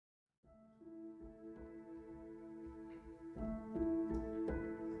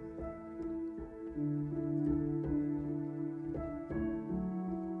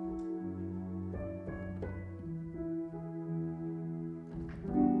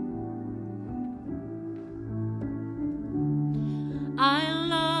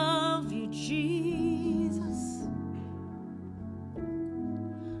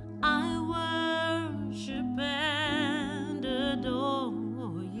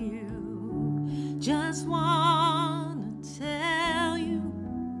Just want to tell you,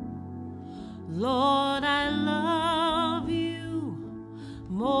 Lord, I love you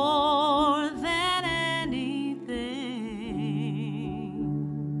more than anything.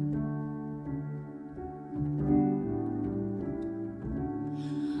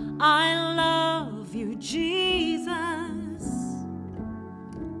 I love you, Jesus.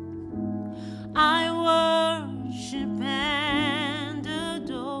 I worship and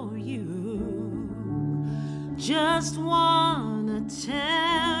adore you. Just wanna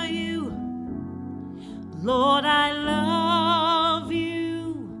tell you, Lord, I love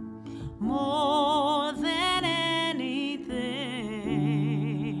you more than anything.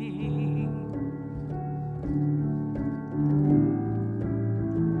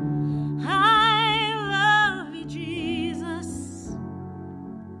 I love you, Jesus.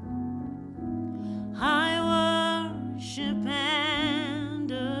 I worship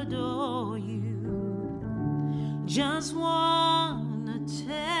and adore you. Just wanna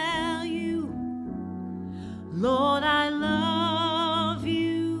tell you, Lord, I love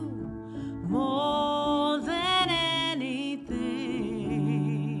you more than anything.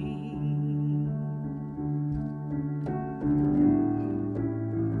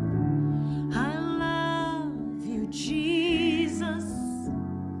 I love you, Jesus.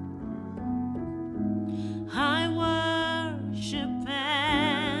 I worship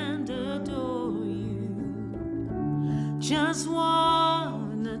and adore you. Just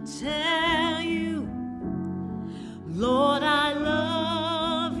wanna tell you, Lord, I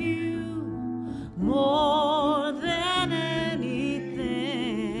love you more than anything.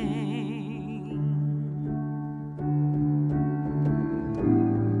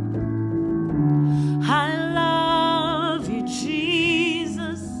 I love you,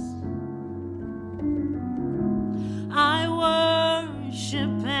 Jesus. I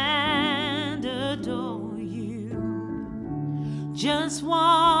worship and adore you. Just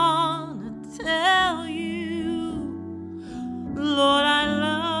wanna tell you, Lord, I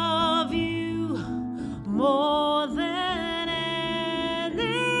love you more than anything.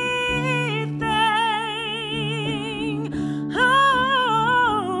 Oh,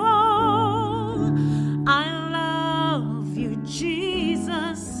 I love you,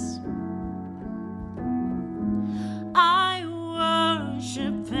 Jesus. I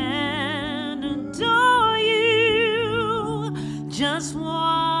worship and adore you. Just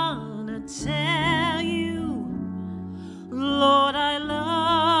wanna tell you, Lord, I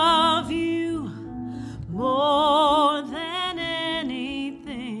love you more than anything.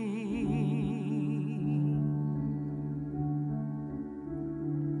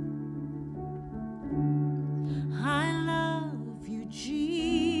 I love you,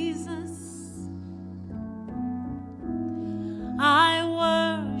 Jesus. I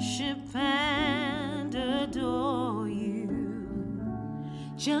worship and adore you.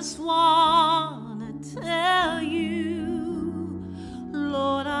 Just wanna tell you,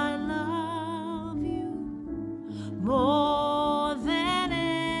 Lord, I love you more than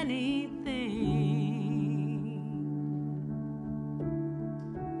anything.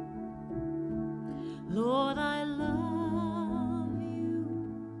 Lord, I love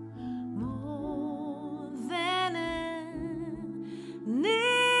you more than anything.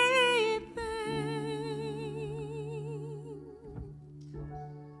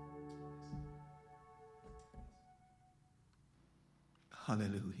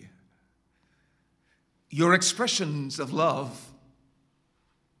 Hallelujah. Your expressions of love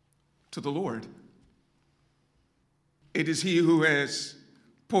to the Lord. It is He who has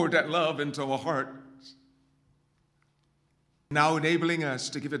poured that love into our hearts, now enabling us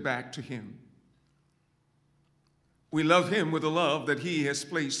to give it back to Him. We love Him with the love that He has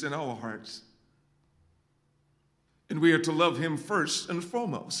placed in our hearts. And we are to love Him first and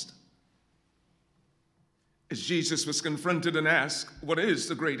foremost. As Jesus was confronted and asked, what is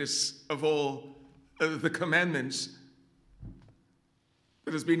the greatest of all the commandments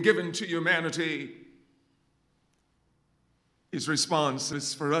that has been given to humanity? His response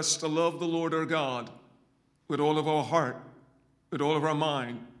is for us to love the Lord our God with all of our heart, with all of our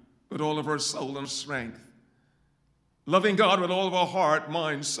mind, with all of our soul and strength. Loving God with all of our heart,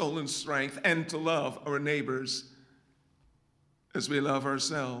 mind, soul, and strength, and to love our neighbors as we love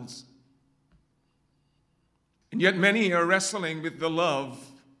ourselves. And yet many are wrestling with the love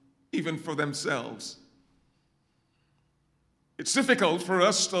even for themselves. It's difficult for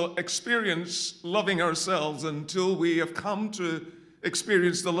us to experience loving ourselves until we have come to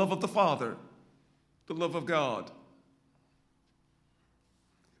experience the love of the Father, the love of God.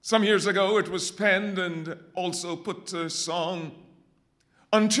 Some years ago, it was penned and also put to song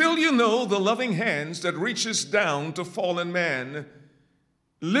until you know the loving hands that reaches down to fallen man,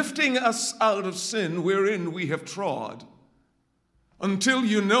 lifting us out of sin wherein we have trod, until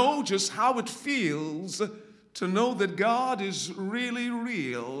you know just how it feels to know that God is really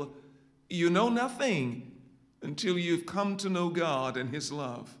real. You know nothing until you've come to know God and his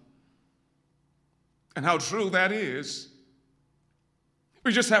love. And how true that is.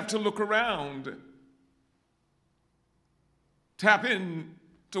 We just have to look around. Tap in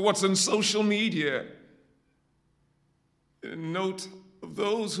to what's in social media. And note of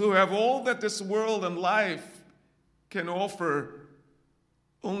those who have all that this world and life can offer,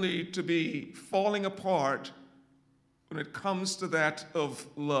 only to be falling apart when it comes to that of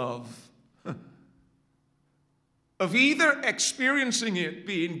love. Of either experiencing it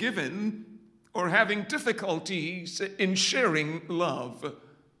being given or having difficulties in sharing love.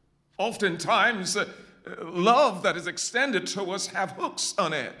 Oftentimes, love that is extended to us have hooks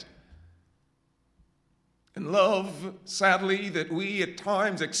on it. And love, sadly, that we at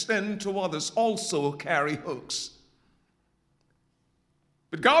times extend to others also carry hooks.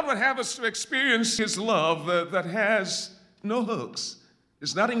 But God would have us to experience his love that has no hooks.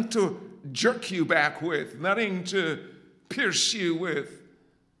 There's nothing to jerk you back with, nothing to pierce you with.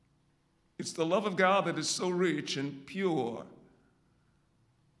 It's the love of God that is so rich and pure.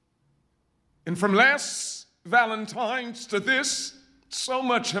 And from last Valentine's to this, so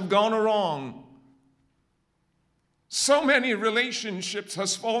much have gone wrong. So many relationships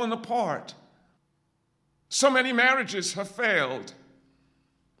has fallen apart. So many marriages have failed.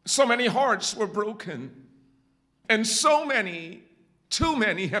 So many hearts were broken. And so many, too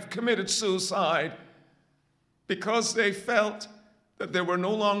many, have committed suicide because they felt that they were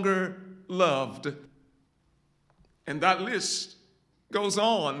no longer loved. And that list goes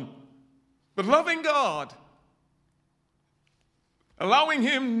on. But loving God, allowing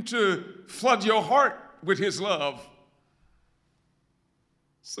him to flood your heart with his love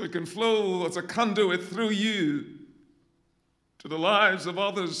so it can flow as a conduit through you to the lives of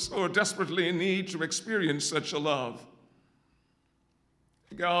others who are desperately in need to experience such a love.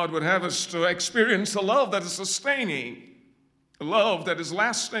 God would have us to experience a love that is sustaining, a love that is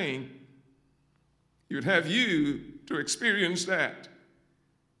lasting. He would have you to experience that.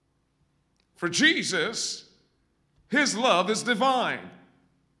 For Jesus, his love is divine,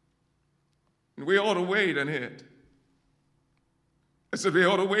 and we ought to wait on it. I said we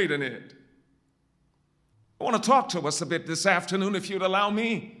ought to wait on it. I want to talk to us a bit this afternoon, if you'd allow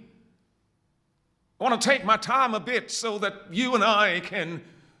me. I want to take my time a bit so that you and I can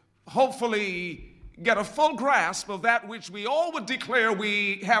hopefully get a full grasp of that which we all would declare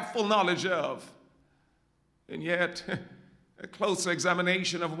we have full knowledge of. And yet, a closer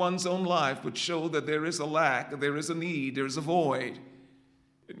examination of one's own life would show that there is a lack, there is a need, there is a void.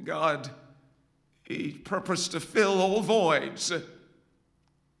 And God, he purposed to fill all voids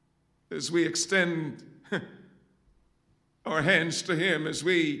as we extend our hands to him, as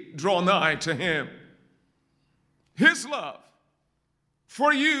we draw nigh to him. His love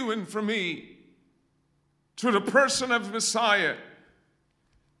for you and for me, through the person of Messiah,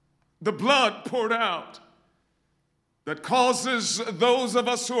 the blood poured out that causes those of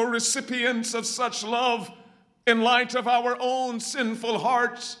us who are recipients of such love in light of our own sinful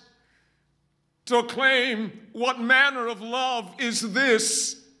hearts to acclaim, what manner of love is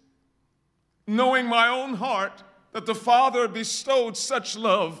this, knowing my own heart that the Father bestowed such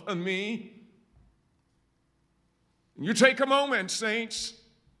love on me. You take a moment, saints,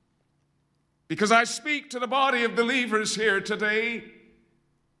 because I speak to the body of believers here today,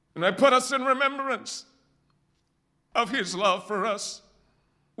 and I put us in remembrance of his love for us.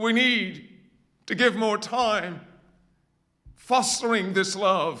 We need to give more time fostering this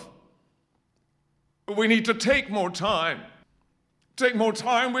love. We need to take more time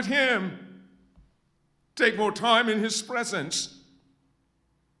with him. Take more time in his presence.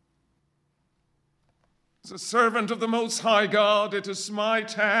 As a servant of the Most High God, it is my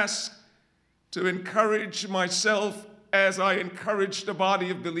task to encourage myself as I encourage the body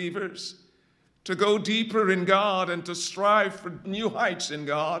of believers to go deeper in God and to strive for new heights in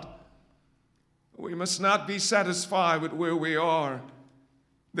God. We must not be satisfied with where we are.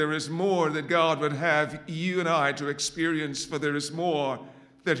 There is more that God would have you and I to experience, for there is more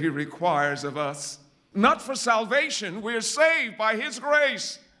that he requires of us. Not for salvation. We are saved by his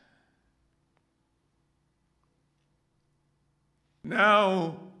grace.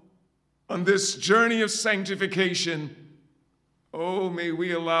 Now, on this journey of sanctification, oh, may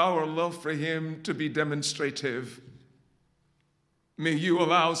we allow our love for him to be demonstrative. May you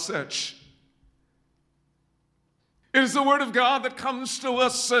allow such. It is the word of God that comes to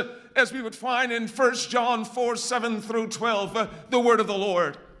us as we would find in 1 John 4, 7 through 12, the word of the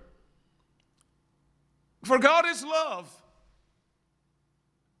Lord. For God is love.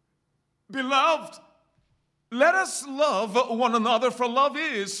 Beloved, let us love one another, for love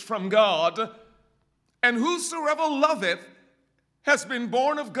is from God. And whosoever loveth has been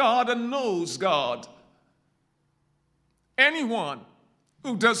born of God and knows God. Anyone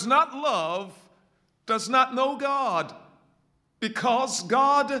who does not love does not know God, because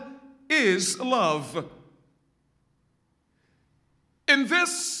God is love. In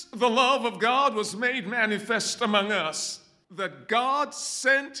this, the love of God was made manifest among us, that God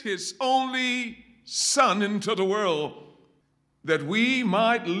sent his only Son into the world, that we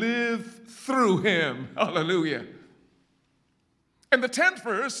might live through him. Hallelujah. In the 10th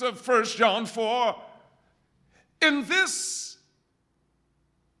verse of 1 John 4, in this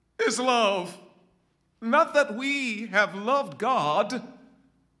is love, not that we have loved God,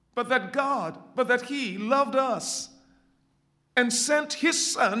 but that he loved us and sent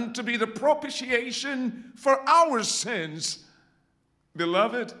his Son to be the propitiation for our sins.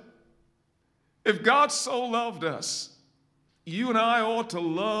 Beloved, if God so loved us, you and I ought to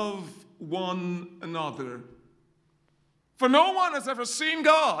love one another. For no one has ever seen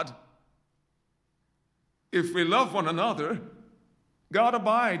God. If we love one another, God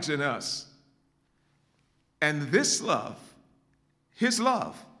abides in us. And this love, his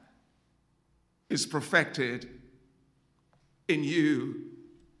love, is perfected in you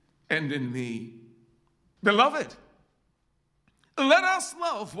and in me. Beloved, let us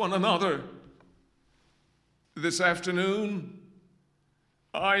love one another. This afternoon,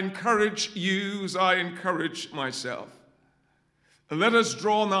 I encourage you as I encourage myself. Let us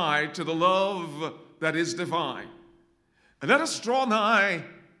draw nigh to the love that is divine. And let us draw nigh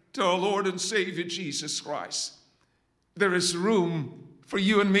to our Lord and Savior Jesus Christ. There is room for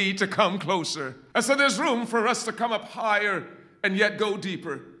you and me to come closer. I said there's room for us to come up higher and yet go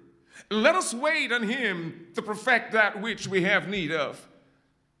deeper. Let us wait on him to perfect that which we have need of.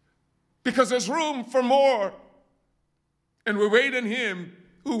 Because there's room for more. And we wait on him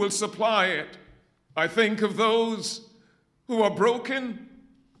who will supply it. I think of those who are broken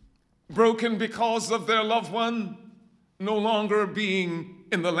because of their loved one no longer being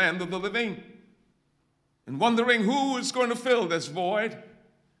in the land of the living, and wondering who is going to fill this void.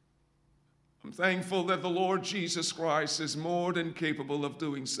 I'm thankful that the Lord Jesus Christ is more than capable of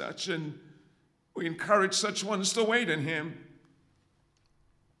doing such, and we encourage such ones to wait in him.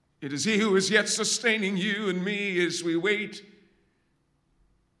 It is he who is yet sustaining you and me as we wait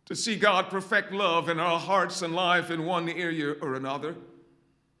to see God perfect love in our hearts and life in one area or another.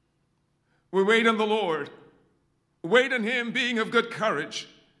 We wait on the Lord. Wait on him being of good courage.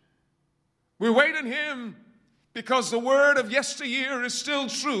 We wait on him because the word of yesteryear is still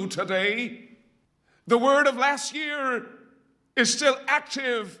true today. The word of last year is still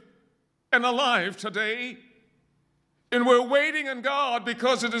active and alive today. And we're waiting on God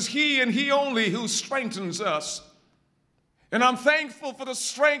because it is he and he only who strengthens us. And I'm thankful for the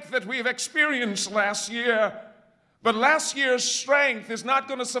strength that we've experienced last year. But last year's strength is not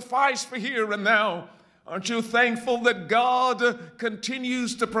going to suffice for here and now. Aren't you thankful that God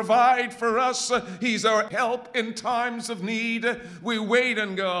continues to provide for us? He's our help in times of need. We wait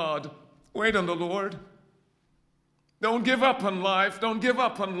on God. Wait on the Lord. Don't give up on life. Don't give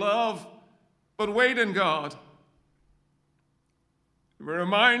up on love. But wait on God. We're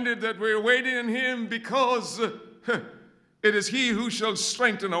reminded that we're waiting on him because it is he who shall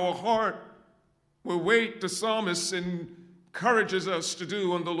strengthen our heart. We wait, the psalmist encourages us to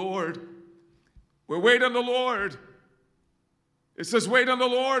do on the Lord. We wait on the Lord. It says, wait on the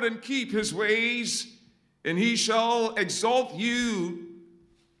Lord and keep his ways, and he shall exalt you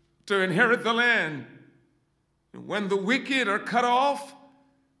to inherit the land. And when the wicked are cut off,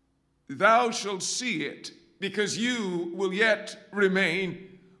 thou shalt see it, because you will yet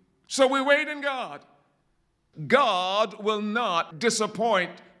remain. So we wait in God. God will not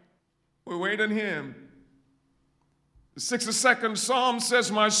disappoint. We wait on him. The 62nd Psalm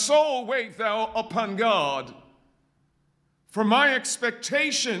says, my soul wait thou upon God, for my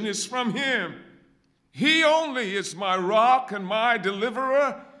expectation is from him. He only is my rock and my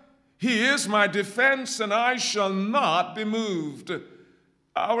deliverer. He is my defense, and I shall not be moved.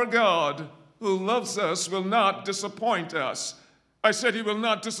 Our God, who loves us, will not disappoint us. I said he will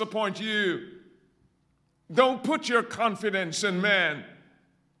not disappoint you. Don't put your confidence in man.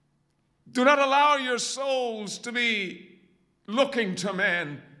 Do not allow your souls to be looking to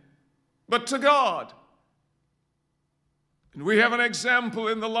man, but to God. And we have an example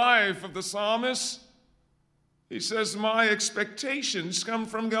in the life of the psalmist. He says, my expectations come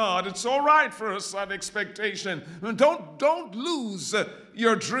from God. It's all right for us to have expectation. Don't lose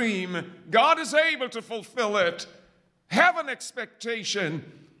your dream. God is able to fulfill it. Have an expectation.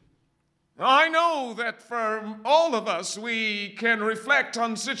 I know that for all of us, we can reflect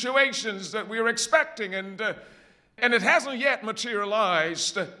on situations that we're expecting and it hasn't yet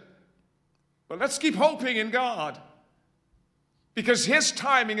materialized. But let's keep hoping in God, because His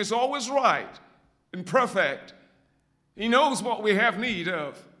timing is always right and perfect. He knows what we have need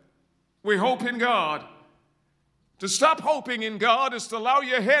of. We hope in God. To stop hoping in God is to allow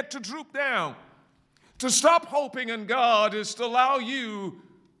your head to droop down. To stop hoping in God is to allow you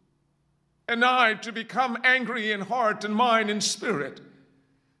and I to become angry in heart and mind and spirit.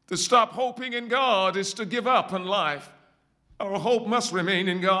 To stop hoping in God is to give up on life. Our hope must remain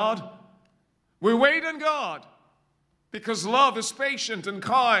in God. We wait in God because love is patient and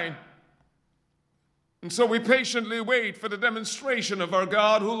kind. And so we patiently wait for the demonstration of our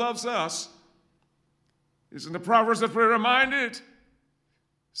God who loves us. Isn't the Proverbs that we're reminded?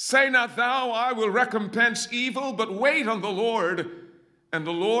 Say not thou, I will recompense evil, but wait on the Lord. And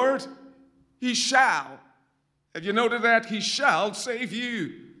the Lord, He shall. Have you noted that? He shall save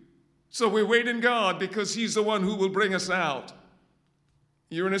you. So we wait in God because He's the one who will bring us out.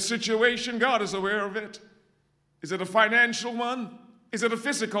 You're in a situation, God is aware of it. Is it a financial one? Is it a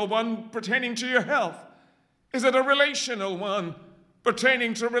physical one pertaining to your health? Is it a relational one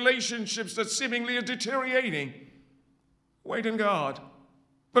pertaining to relationships that seemingly are deteriorating? Wait in God.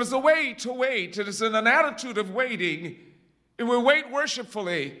 But it's a way to wait. It is in an attitude of waiting. And we wait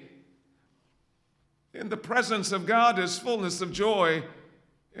worshipfully. In the presence of God is fullness of joy.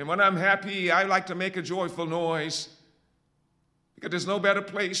 And when I'm happy, I like to make a joyful noise. Because there's no better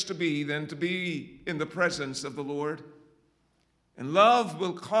place to be than to be in the presence of the Lord. And love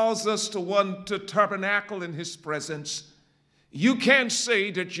will cause us to want to tabernacle in His presence. You can't say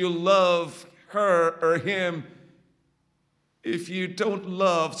that you love her or him if you don't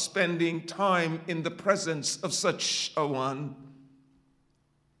love spending time in the presence of such a one.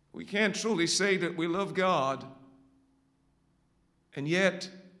 We can't truly say that we love God and yet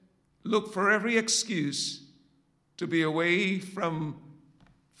look for every excuse to be away from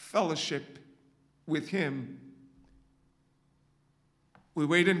fellowship with Him. We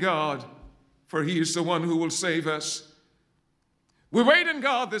wait in God, for He is the one who will save us. We wait in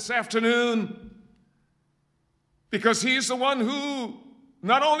God this afternoon because He is the one who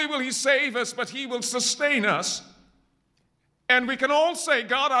not only will He save us, but He will sustain us. And we can all say,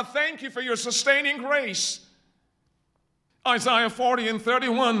 God, I thank You for Your sustaining grace. Isaiah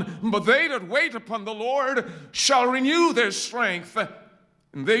 40:31, but they that wait upon the Lord shall renew their strength,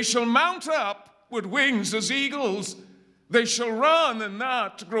 and they shall mount up with wings as eagles. They shall run and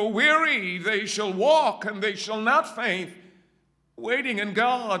not grow weary. They shall walk and they shall not faint. Waiting in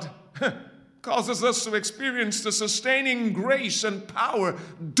God causes us to experience the sustaining grace and power,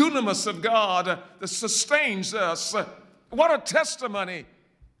 dunamis of God that sustains us. What a testimony.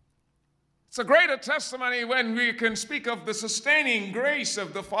 It's a greater testimony when we can speak of the sustaining grace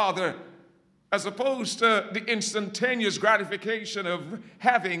of the Father as opposed to the instantaneous gratification of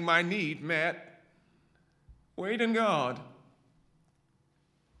having my need met. Wait in God.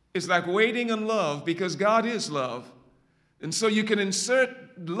 It's like waiting on love because God is love. And so you can insert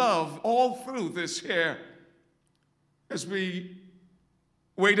love all through this here. As we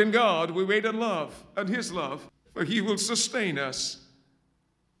wait in God, we wait on love, on His love, for He will sustain us.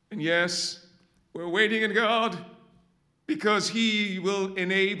 And yes, we're waiting in God because He will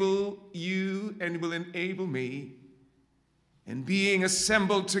enable you and will enable me. And being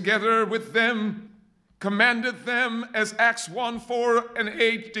assembled together with them, commanded them, as Acts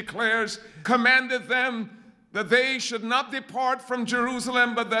 1:4-8 declares, commanded them that they should not depart from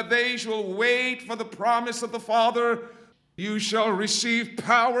Jerusalem, but that they shall wait for the promise of the Father. You shall receive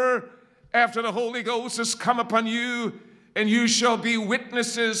power after the Holy Ghost has come upon you, and you shall be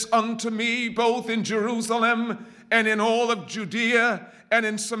witnesses unto me, both in Jerusalem and in all of Judea and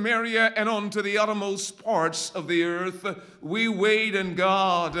in Samaria and unto the uttermost parts of the earth. We wait in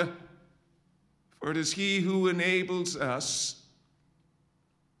God, for it is He who enables us.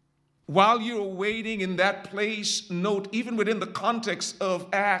 While you're waiting in that place, note, even within the context of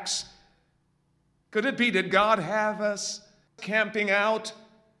Acts, could it be that God have us camping out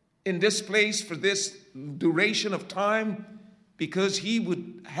in this place for this duration of time because He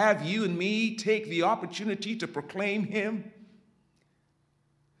would have you and me take the opportunity to proclaim Him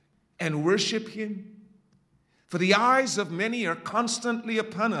and worship Him? For the eyes of many are constantly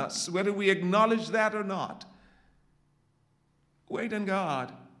upon us, whether we acknowledge that or not. Wait in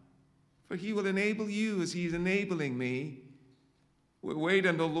God. for he will enable you as he's enabling me. We wait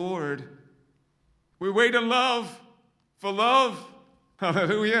on the Lord. We wait in love for love.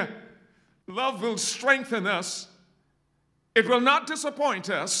 Hallelujah. Love will strengthen us. It will not disappoint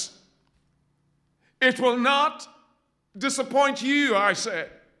us. It will not disappoint you, I say.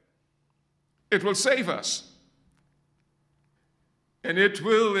 It will save us. And it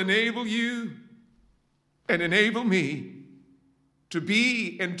will enable you and enable me to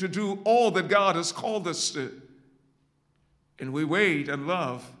be and to do all that God has called us to. And we wait and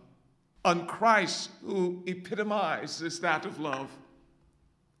love on Christ, who epitomizes that of love,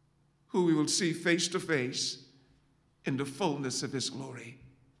 who we will see face to face in the fullness of his glory.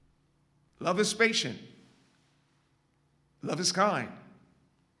 Love is patient. Love is kind.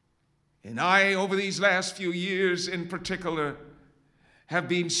 And I, over these last few years in particular, have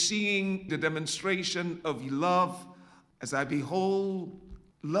been seeing the demonstration of love as I behold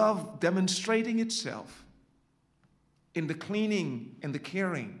love demonstrating itself in the cleaning and the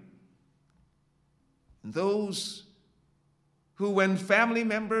caring. And those who, when family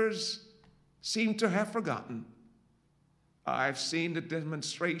members seem to have forgotten, I've seen the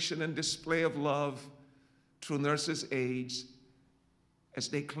demonstration and display of love through nurses' aides as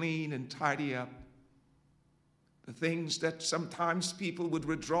they clean and tidy up the things that sometimes people would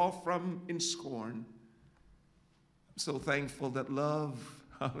withdraw from in scorn. I'm so thankful that love,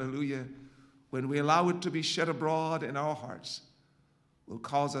 hallelujah, when we allow it to be shed abroad in our hearts, will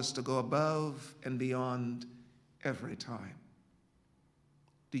cause us to go above and beyond every time.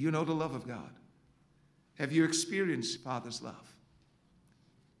 Do you know the love of God? Have you experienced Father's love?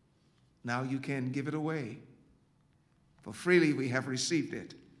 Now you can give it away. For freely we have received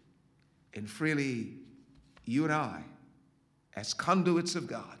it, and freely you and I, as conduits of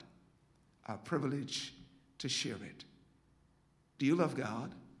God, are privileged to share it. Do you love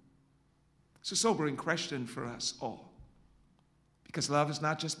God? It's a sobering question for us all, because love is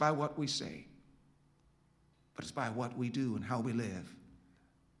not just by what we say, but it's by what we do and how we live.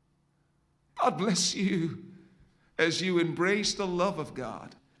 God bless you as you embrace the love of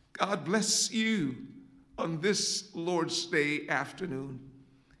God. God bless you on this Lord's Day afternoon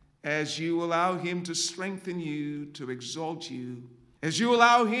as you allow him to strengthen you, to exalt you, as you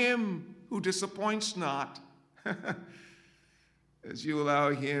allow him who disappoints not, as you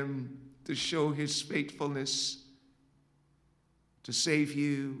allow him to show his faithfulness, to save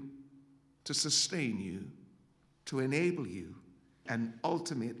you, to sustain you, to enable you, and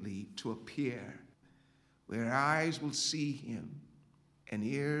ultimately to appear where eyes will see him and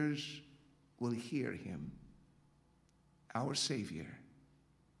ears will hear him, our Savior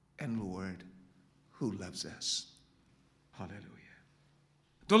and Lord who loves us. Hallelujah.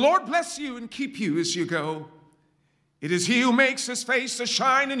 The Lord bless you and keep you as you go. It is he who makes his face to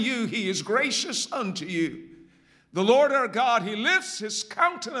shine on you. He is gracious unto you. The Lord our God, he lifts his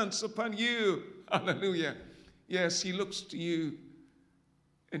countenance upon you. Hallelujah. Yes, he looks to you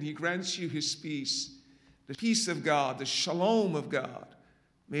and he grants you his peace. The peace of God, the shalom of God.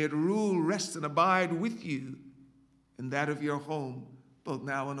 May it rule, rest, and abide with you and that of your home, both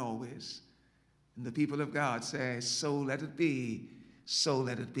now and always. And the people of God say, so let it be, so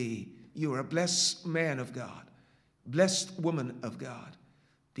let it be. You are a blessed man of God, blessed woman of God,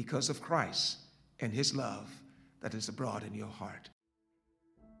 because of Christ and his love that is abroad in your heart.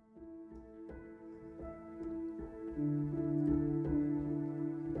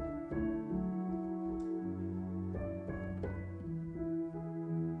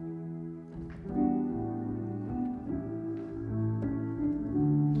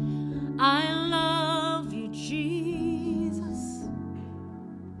 I love you, Jesus.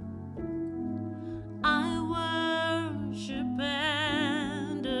 I worship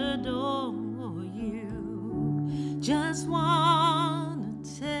and adore you. Just want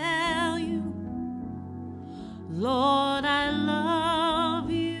to tell you, Lord, I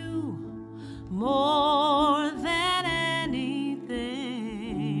love you more than anything.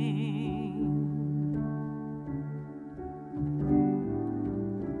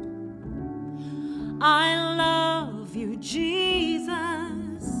 I love you, Jesus.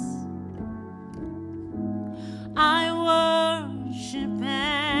 I worship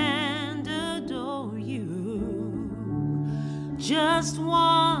and adore you. Just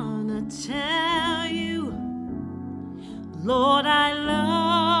wanna tell you, Lord, I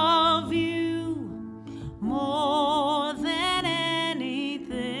love you more than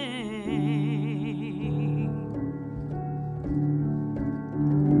anything.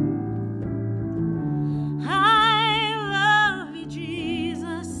 I love you,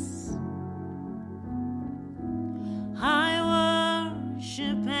 Jesus. I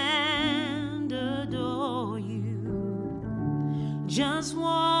worship and just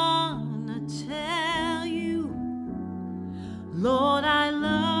wanna tell you, Lord, I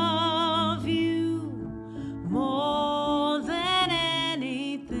love you more than anything.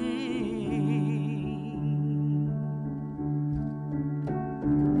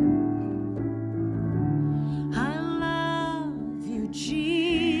 I love you,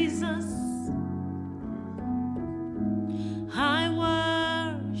 Jesus. I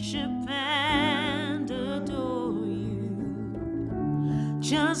worship and adore you.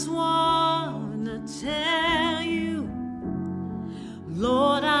 Just wanna tell you,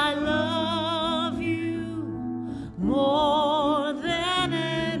 Lord, I love you more than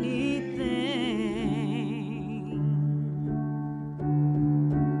anything.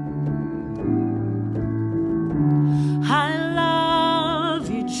 I love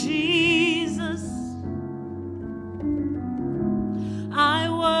you, Jesus. I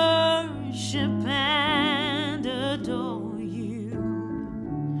worship and adore you.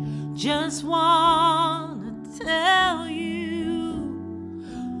 Just wanna tell you,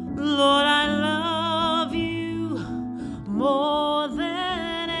 Lord, I love you more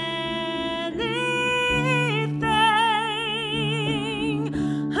than anything.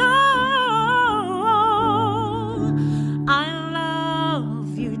 Oh, I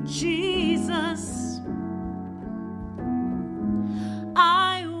love you, Jesus.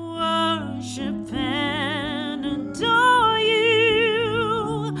 I worship and adore you.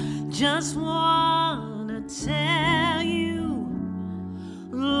 Just wanna tell you,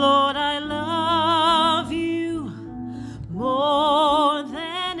 Lord, I love you more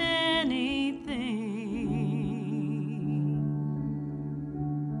than anything.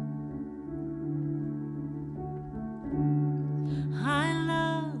 I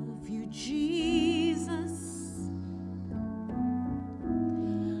love you, Jesus.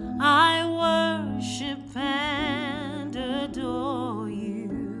 I worship and adore you.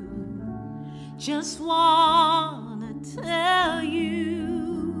 Just wanna tell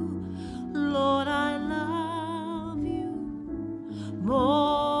you, Lord, I love you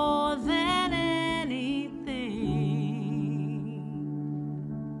more than anything.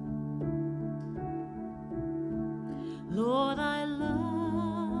 Lord,